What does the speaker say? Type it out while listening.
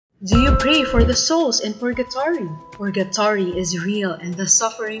Do you pray for the souls in purgatory? Purgatory is real and the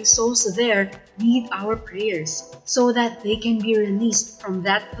suffering souls there need our prayers so that they can be released from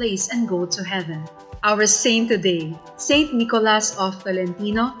that place and go to heaven. Our saint today, Saint Nicholas of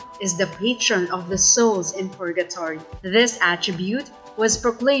Tolentino, is the patron of the souls in purgatory. This attribute was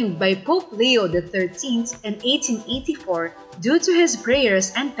proclaimed by Pope Leo XIII in 1884 due to his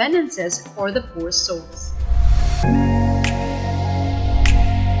prayers and penances for the poor souls.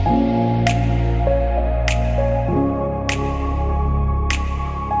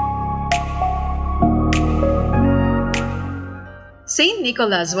 Saint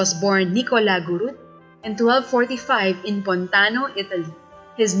Nicholas was born Nicola Gurut in 1245 in Pontano, Italy.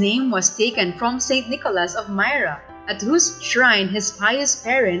 His name was taken from Saint Nicholas of Myra, at whose shrine his pious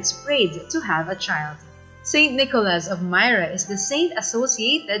parents prayed to have a child. Saint Nicholas of Myra is the saint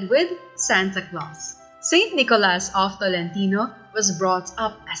associated with Santa Claus. Saint Nicholas of Tolentino was brought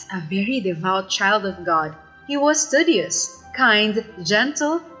up as a very devout child of God. He was studious, kind,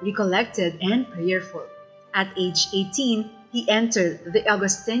 gentle, recollected, and prayerful. At age 18, he entered the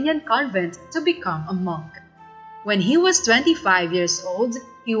Augustinian convent to become a monk. When he was 25 years old,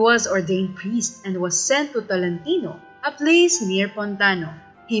 he was ordained priest and was sent to Tolentino, a place near Pontano.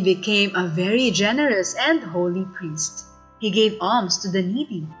 He became a very generous and holy priest. He gave alms to the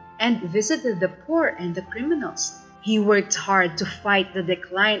needy and visited the poor and the criminals. He worked hard to fight the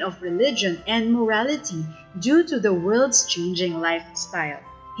decline of religion and morality due to the world's changing lifestyle.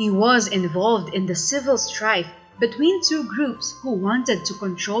 He was involved in the civil strife between two groups who wanted to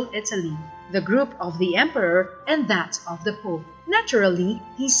control Italy, the group of the emperor and that of the pope. Naturally,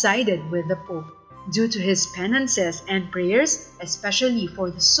 he sided with the pope. Due to his penances and prayers, especially for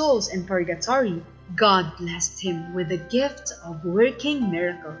the souls in purgatory, God blessed him with the gift of working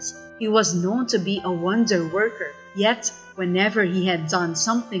miracles. He was known to be a wonder worker, yet whenever he had done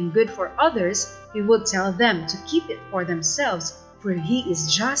something good for others, he would tell them to keep it for themselves, for he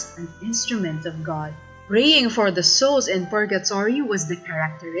is just an instrument of God. Praying for the souls in purgatory was the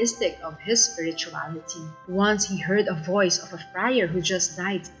characteristic of his spirituality. Once he heard a voice of a friar who just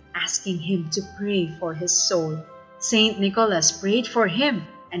died, asking him to pray for his soul. Saint Nicholas prayed for him,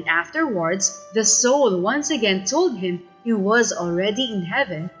 and afterwards, the soul once again told him he was already in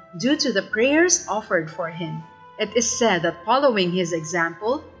heaven due to the prayers offered for him. It is said that following his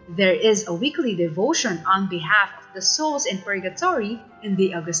example, there is a weekly devotion on behalf of the souls in purgatory in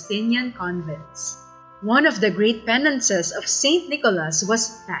the Augustinian convents. One of the great penances of Saint Nicholas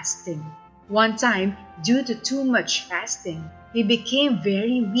was fasting. One time, due to too much fasting, he became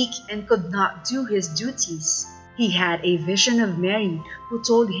very weak and could not do his duties. He had a vision of Mary, who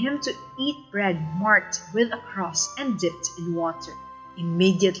told him to eat bread marked with a cross and dipped in water.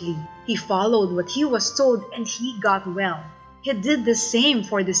 Immediately, he followed what he was told and he got well. He did the same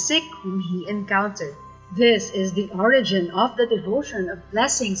for the sick whom he encountered. This is the origin of the devotion of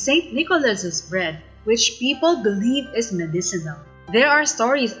blessing Saint Nicholas's bread, which people believe is medicinal. There are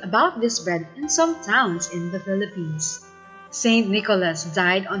stories about this bread in some towns in the Philippines. Saint Nicholas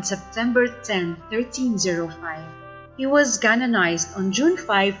died on September 10, 1305. He was canonized on June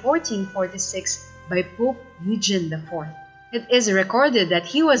 5, 1446 by Pope Eugene IV. It is recorded that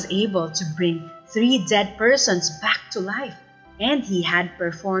he was able to bring 3 dead persons back to life, and he had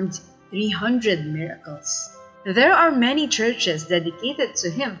performed 300 miracles. There are many churches dedicated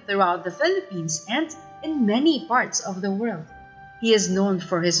to him throughout the Philippines and in many parts of the world. He is known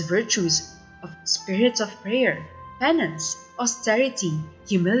for his virtues of spirit of prayer, penance, austerity,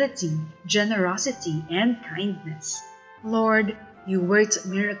 humility, generosity, and kindness. Lord, you worked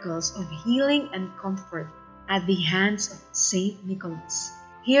miracles of healing and comfort at the hands of Saint Nicholas.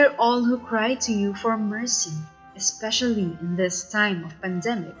 Hear all who cry to you for mercy, especially in this time of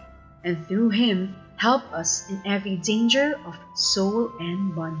pandemic, and through him, help us in every danger of soul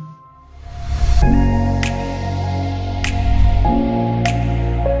and body.